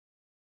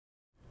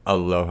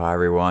Aloha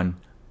everyone.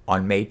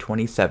 On May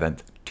 27th,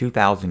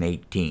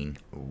 2018,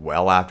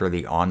 well after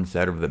the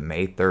onset of the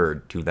May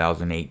 3rd,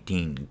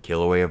 2018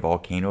 Kilauea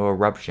Volcano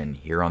eruption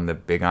here on the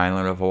Big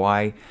Island of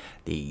Hawaii,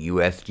 the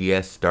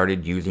USGS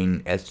started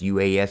using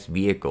SUAS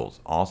vehicles,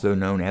 also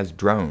known as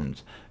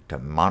drones, to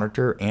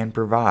monitor and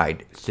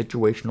provide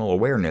situational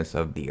awareness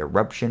of the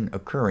eruption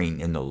occurring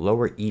in the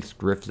lower East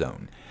Rift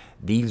Zone.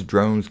 These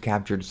drones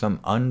captured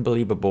some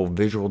unbelievable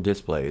visual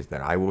displays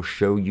that I will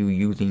show you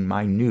using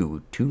my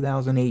new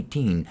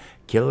 2018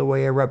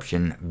 Kilauea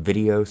Eruption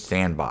video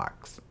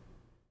Sandbox.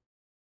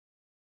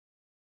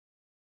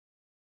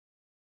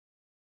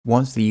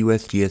 Once the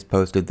USGS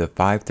posted the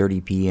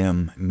 5:30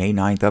 p.m. May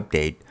 9th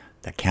update,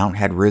 the count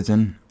had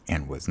risen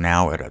and was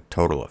now at a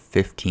total of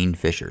 15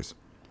 fissures.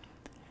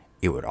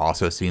 It would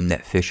also seem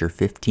that fissure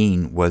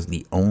 15 was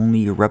the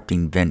only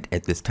erupting vent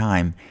at this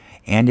time,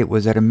 and it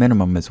was at a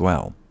minimum as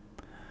well.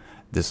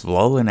 This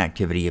lull in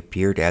activity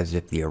appeared as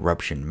if the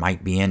eruption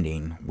might be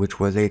ending, which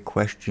was a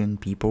question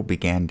people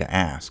began to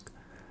ask.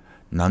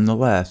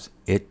 Nonetheless,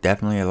 it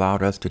definitely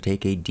allowed us to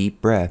take a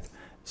deep breath,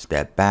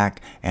 step back,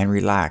 and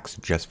relax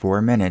just for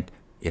a minute,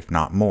 if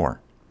not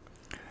more.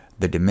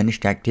 The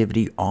diminished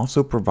activity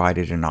also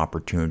provided an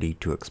opportunity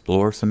to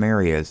explore some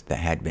areas that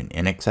had been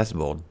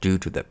inaccessible due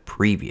to the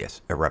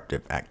previous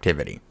eruptive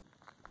activity.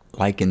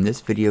 Like in this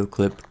video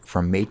clip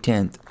from May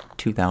 10th,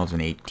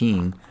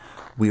 2018,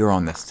 we are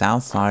on the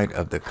south side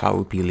of the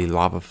Kaupili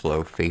lava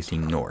flow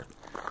facing north.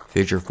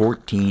 Fissure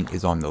 14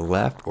 is on the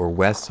left or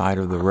west side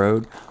of the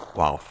road,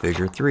 while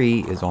Fissure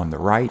 3 is on the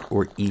right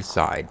or east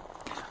side.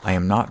 I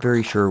am not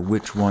very sure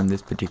which one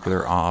this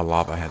particular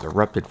lava has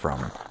erupted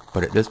from,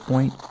 but at this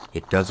point,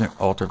 it doesn't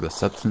alter the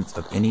substance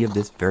of any of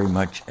this very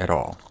much at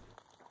all.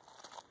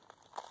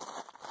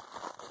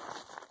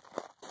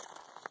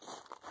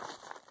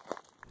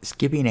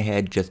 Skipping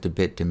ahead just a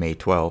bit to May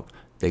 12th,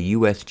 the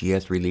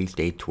USGS released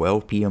a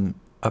 12 p.m.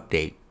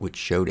 update which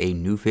showed a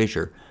new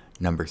fissure,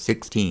 number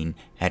 16,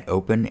 had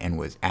opened and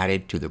was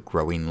added to the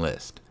growing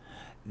list.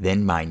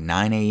 Then by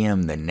 9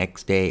 a.m. the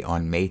next day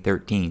on May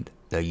 13th,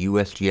 the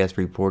USGS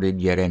reported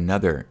yet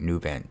another new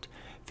vent,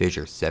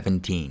 fissure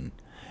 17.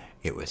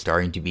 It was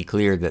starting to be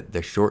clear that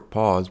the short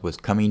pause was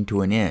coming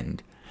to an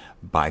end.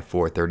 By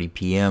 4:30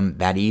 p.m.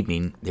 that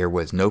evening, there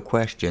was no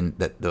question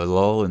that the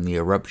lull in the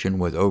eruption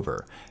was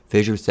over.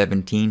 Fissure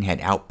 17 had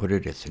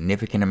outputted a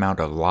significant amount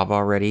of lava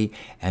already,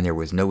 and there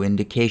was no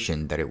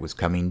indication that it was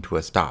coming to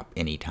a stop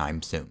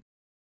anytime soon.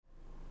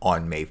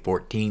 On May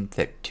 14th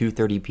at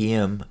 2:30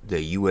 p.m.,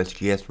 the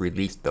USGS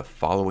released the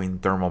following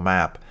thermal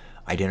map,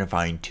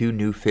 identifying two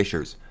new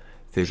fissures,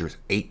 fissures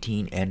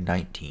 18 and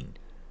 19.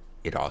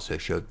 It also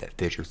showed that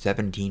fissure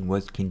 17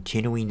 was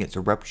continuing its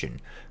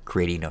eruption,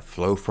 creating a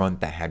flow front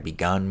that had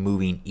begun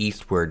moving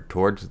eastward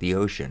towards the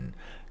ocean.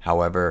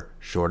 However,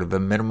 short of the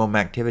minimum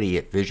activity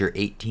at fissure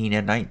 18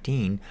 and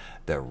 19,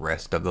 the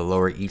rest of the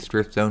lower East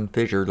Rift Zone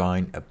fissure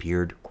line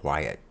appeared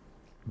quiet.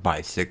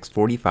 By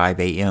 6:45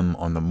 a.m.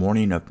 on the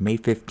morning of May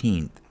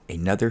 15th,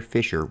 another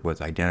fissure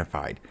was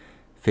identified,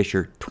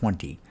 fissure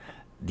 20.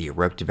 The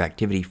eruptive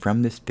activity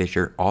from this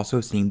fissure also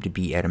seemed to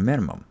be at a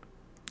minimum.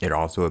 It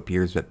also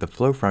appears that the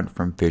flow front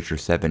from fissure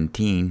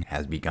 17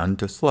 has begun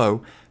to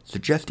slow,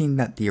 suggesting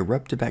that the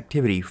eruptive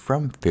activity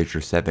from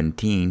fissure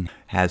 17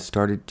 has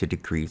started to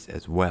decrease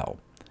as well.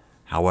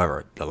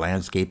 However, the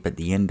landscape at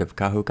the end of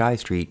Kahukai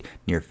Street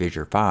near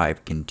fissure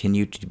 5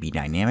 continued to be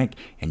dynamic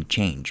and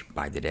change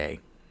by the day.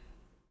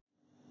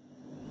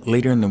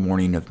 Later in the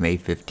morning of May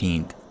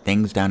 15th,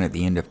 things down at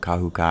the end of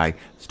Kahukai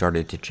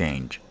started to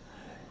change.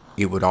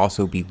 It would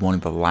also be one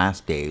of the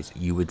last days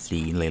you would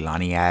see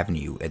Leilani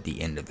Avenue at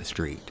the end of the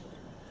street.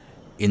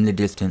 In the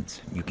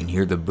distance, you can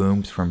hear the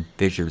booms from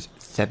fissures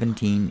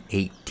 17,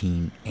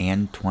 18,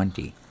 and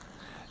 20.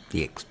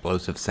 The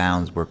explosive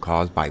sounds were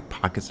caused by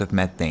pockets of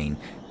methane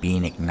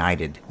being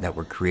ignited that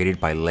were created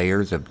by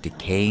layers of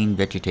decaying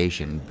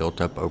vegetation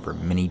built up over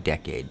many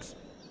decades.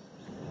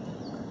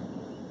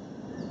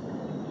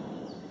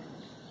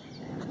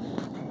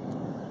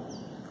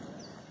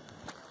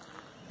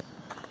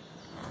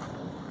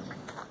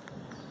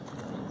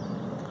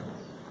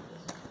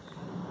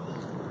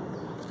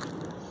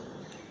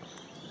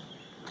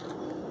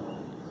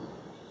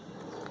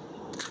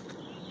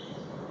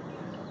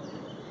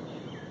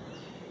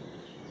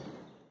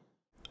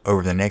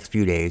 Over the next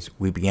few days,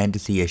 we began to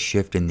see a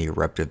shift in the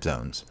eruptive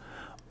zones.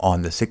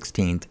 On the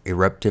 16th,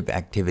 eruptive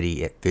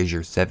activity at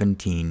fissure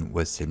 17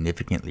 was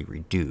significantly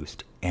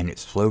reduced, and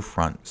its flow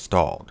front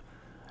stalled.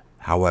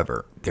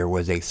 However, there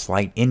was a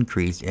slight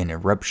increase in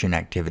eruption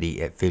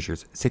activity at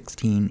fissures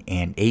 16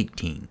 and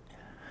 18.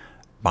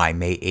 By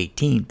May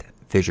 18th,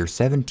 fissure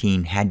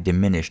 17 had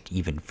diminished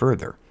even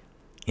further.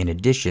 In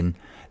addition,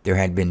 there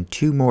had been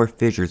two more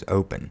fissures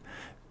open,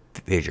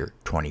 fissure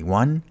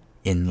 21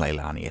 in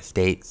Leilani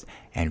Estates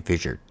and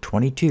fissure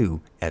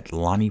 22 at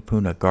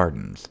Lanipuna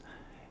Gardens.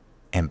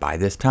 And by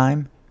this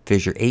time,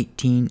 fissure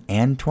 18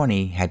 and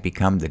 20 had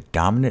become the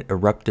dominant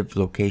eruptive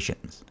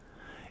locations.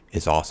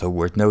 It's also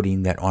worth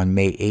noting that on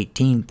May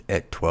 18th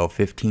at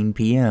 12:15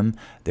 p.m.,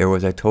 there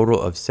was a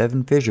total of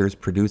 7 fissures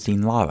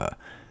producing lava.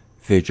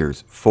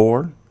 Fissures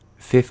 4,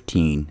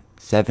 15,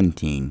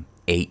 17,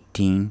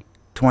 18,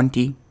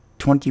 20,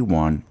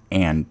 21,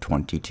 and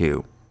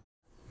 22.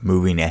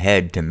 Moving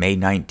ahead to May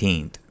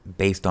 19th,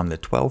 based on the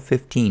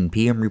 12:15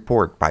 p.m.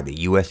 report by the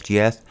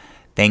USGS,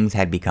 things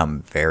had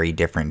become very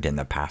different in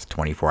the past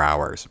 24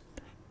 hours.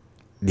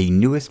 The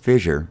newest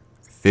fissure,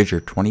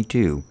 Fissure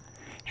 22,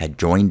 had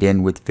joined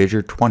in with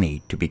Fissure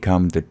 20 to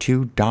become the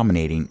 2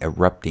 dominating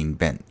erupting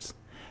vents.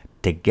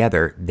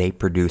 Together, they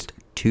produced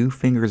 2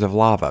 fingers of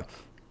lava,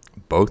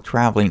 both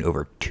traveling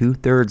over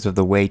 2/3 of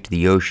the way to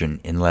the ocean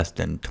in less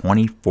than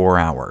 24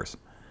 hours.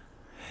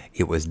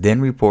 It was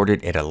then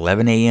reported at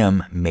 11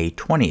 a.m. May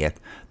 20th,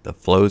 the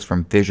flows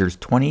from Fissures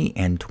 20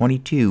 and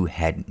 22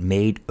 had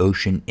made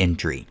ocean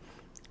entry.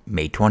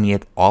 May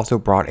 20th also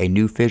brought a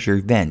new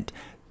fissure vent,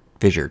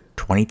 Fissure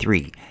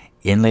 23,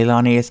 in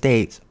Leilani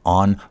Estates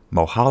on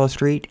Mohala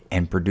Street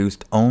and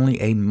produced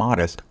only a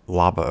modest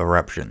lava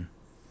eruption.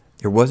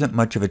 There wasn't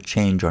much of a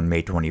change on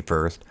May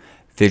 21st.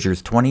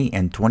 Fissures 20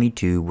 and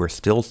 22 were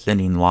still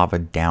sending lava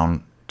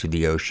down to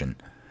the ocean.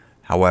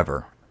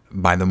 However,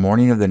 by the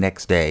morning of the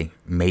next day,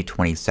 May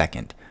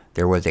 22nd,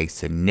 there was a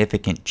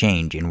significant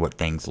change in what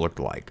things looked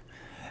like.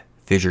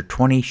 Fissure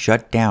 20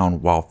 shut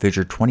down while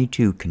Fissure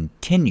 22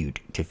 continued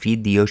to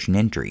feed the ocean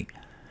entry.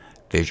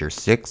 Fissure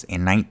 6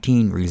 and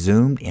 19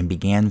 resumed and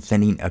began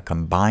sending a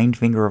combined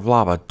finger of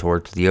lava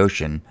towards the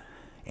ocean,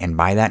 and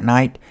by that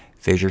night,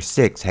 Fissure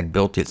 6 had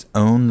built its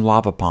own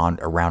lava pond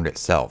around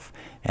itself,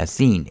 as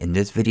seen in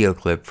this video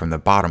clip from the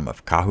bottom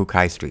of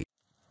Kahukai Street.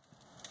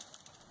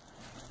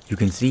 You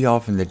can see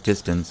off in the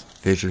distance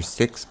Fissure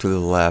 6 to the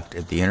left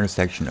at the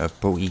intersection of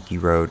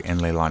Poiki Road and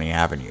Leilani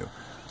Avenue.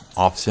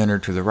 Off-center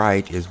to the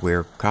right is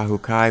where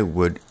Kahukai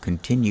would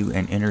continue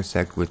and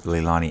intersect with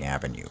Leilani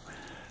Avenue.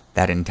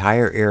 That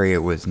entire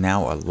area was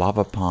now a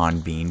lava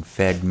pond being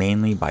fed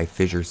mainly by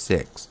Fissure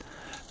 6.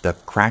 The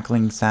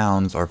crackling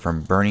sounds are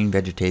from burning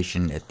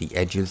vegetation at the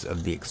edges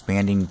of the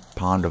expanding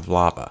pond of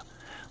lava.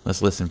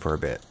 Let's listen for a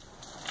bit.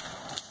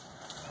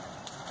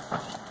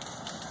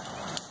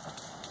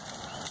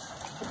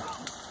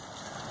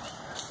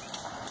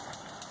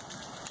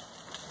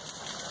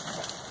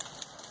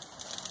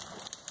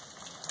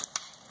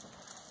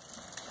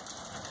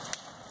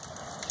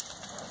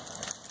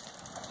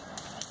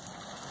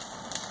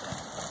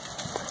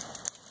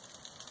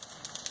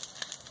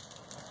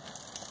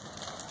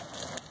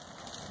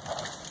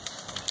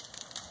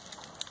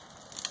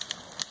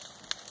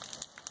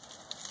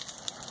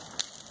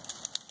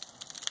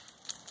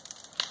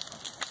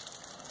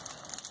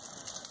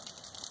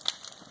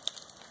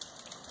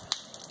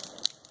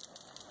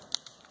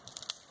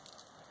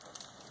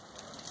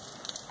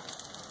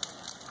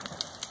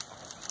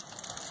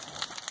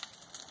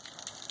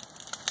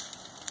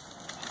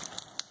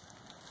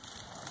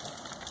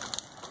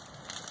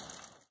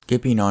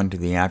 Skipping on to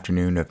the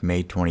afternoon of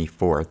May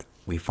 24th,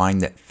 we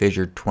find that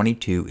Fissure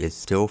 22 is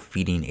still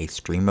feeding a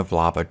stream of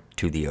lava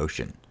to the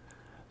ocean.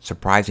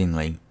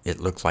 Surprisingly,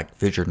 it looks like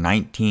Fissure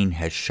 19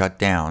 has shut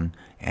down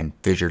and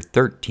Fissure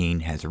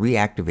 13 has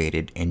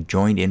reactivated and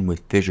joined in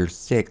with Fissure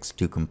 6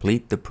 to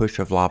complete the push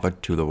of lava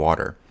to the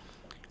water.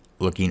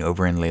 Looking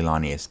over in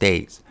Leilani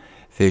Estates,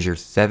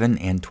 Fissures 7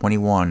 and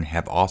 21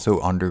 have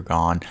also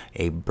undergone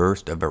a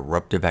burst of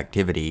eruptive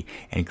activity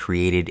and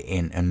created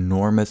an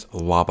enormous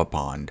lava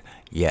pond.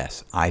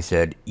 Yes, I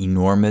said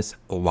enormous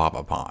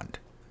lava pond.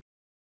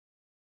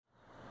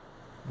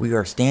 We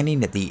are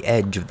standing at the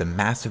edge of the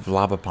massive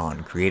lava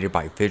pond created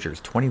by Fissures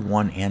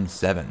 21 and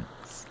 7.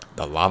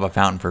 The lava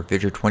fountain for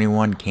Fissure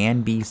 21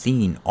 can be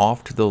seen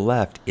off to the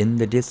left in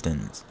the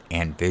distance,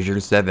 and Fissure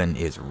 7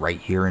 is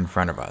right here in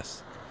front of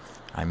us.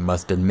 I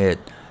must admit,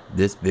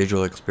 this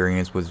visual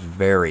experience was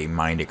very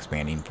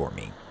mind-expanding for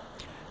me.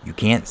 You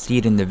can't see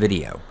it in the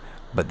video,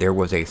 but there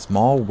was a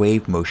small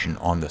wave motion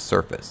on the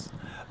surface.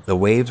 The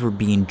waves were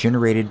being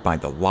generated by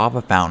the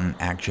lava fountain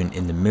action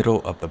in the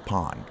middle of the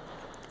pond.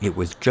 It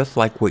was just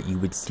like what you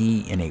would see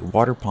in a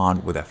water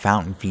pond with a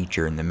fountain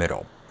feature in the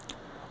middle.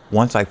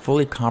 Once I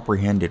fully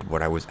comprehended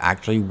what I was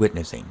actually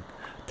witnessing,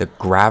 the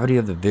gravity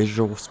of the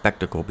visual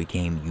spectacle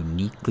became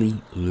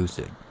uniquely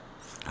lucid.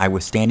 I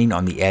was standing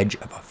on the edge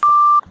of a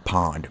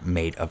pond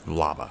made of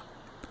lava.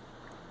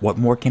 What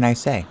more can I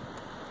say?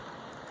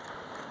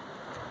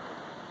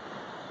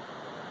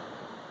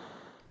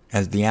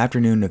 As the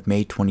afternoon of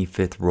May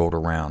 25th rolled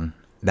around,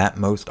 that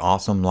most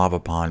awesome lava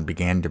pond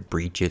began to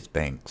breach its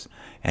banks,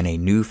 and a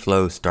new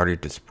flow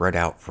started to spread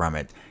out from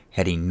it,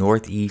 heading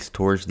northeast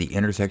towards the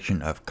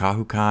intersection of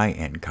Kahukai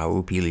and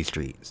Kaupili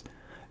Streets.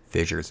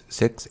 Fissures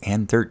 6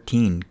 and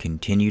 13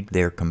 continued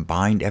their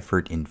combined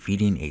effort in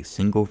feeding a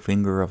single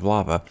finger of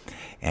lava,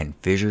 and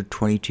Fissure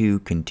 22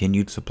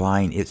 continued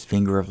supplying its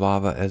finger of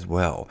lava as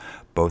well,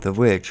 both of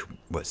which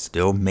was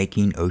still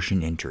making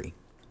ocean entry.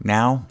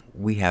 Now,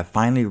 we have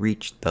finally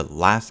reached the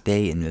last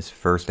day in this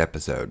first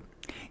episode.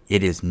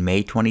 It is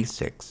May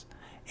 26th,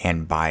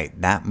 and by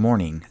that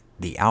morning,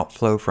 the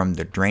outflow from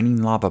the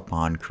draining lava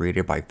pond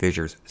created by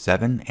fissures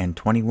 7 and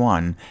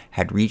 21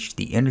 had reached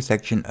the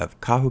intersection of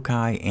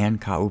Kahukai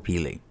and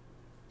Kaupili.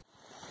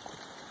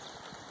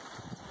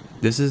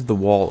 This is the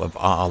wall of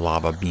A'a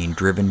lava being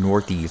driven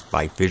northeast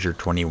by fissure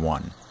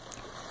 21.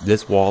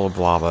 This wall of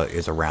lava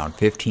is around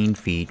 15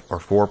 feet or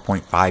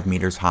 4.5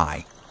 meters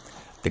high.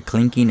 The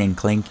clinking and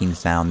clanking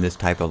sound this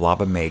type of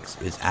lava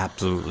makes is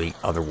absolutely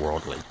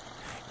otherworldly.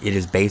 It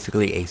is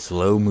basically a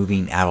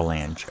slow-moving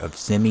avalanche of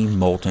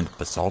semi-molten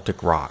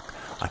basaltic rock,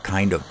 a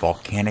kind of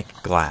volcanic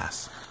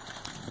glass.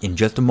 In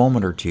just a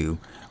moment or two,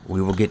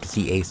 we will get to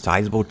see a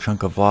sizable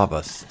chunk of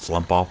lava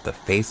slump off the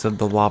face of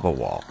the lava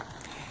wall.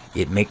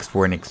 It makes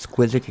for an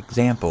exquisite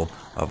example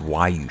of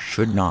why you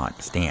should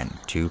not stand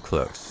too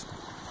close.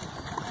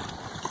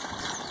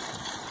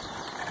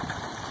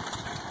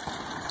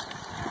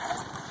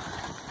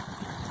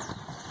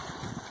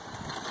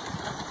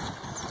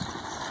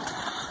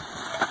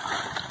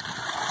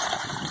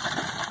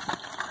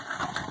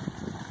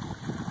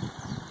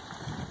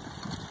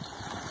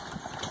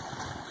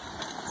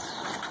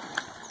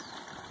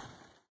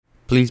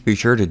 Please be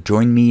sure to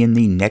join me in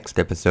the next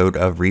episode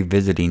of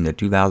Revisiting the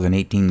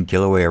 2018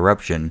 Kilauea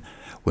Eruption,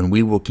 when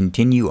we will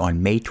continue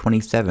on May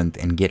 27th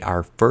and get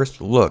our first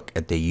look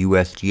at the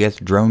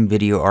USGS drone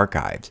video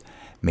archives.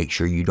 Make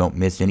sure you don't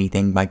miss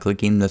anything by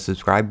clicking the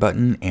subscribe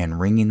button and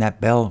ringing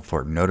that bell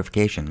for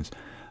notifications.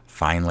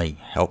 Finally,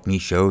 help me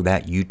show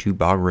that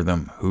YouTube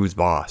algorithm who's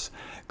boss.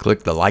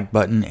 Click the like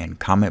button and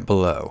comment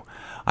below.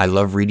 I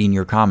love reading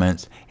your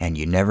comments, and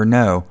you never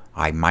know,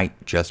 I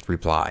might just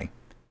reply.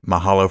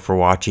 Mahalo for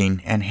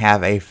watching, and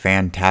have a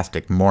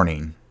fantastic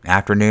morning,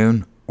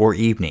 afternoon, or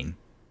evening.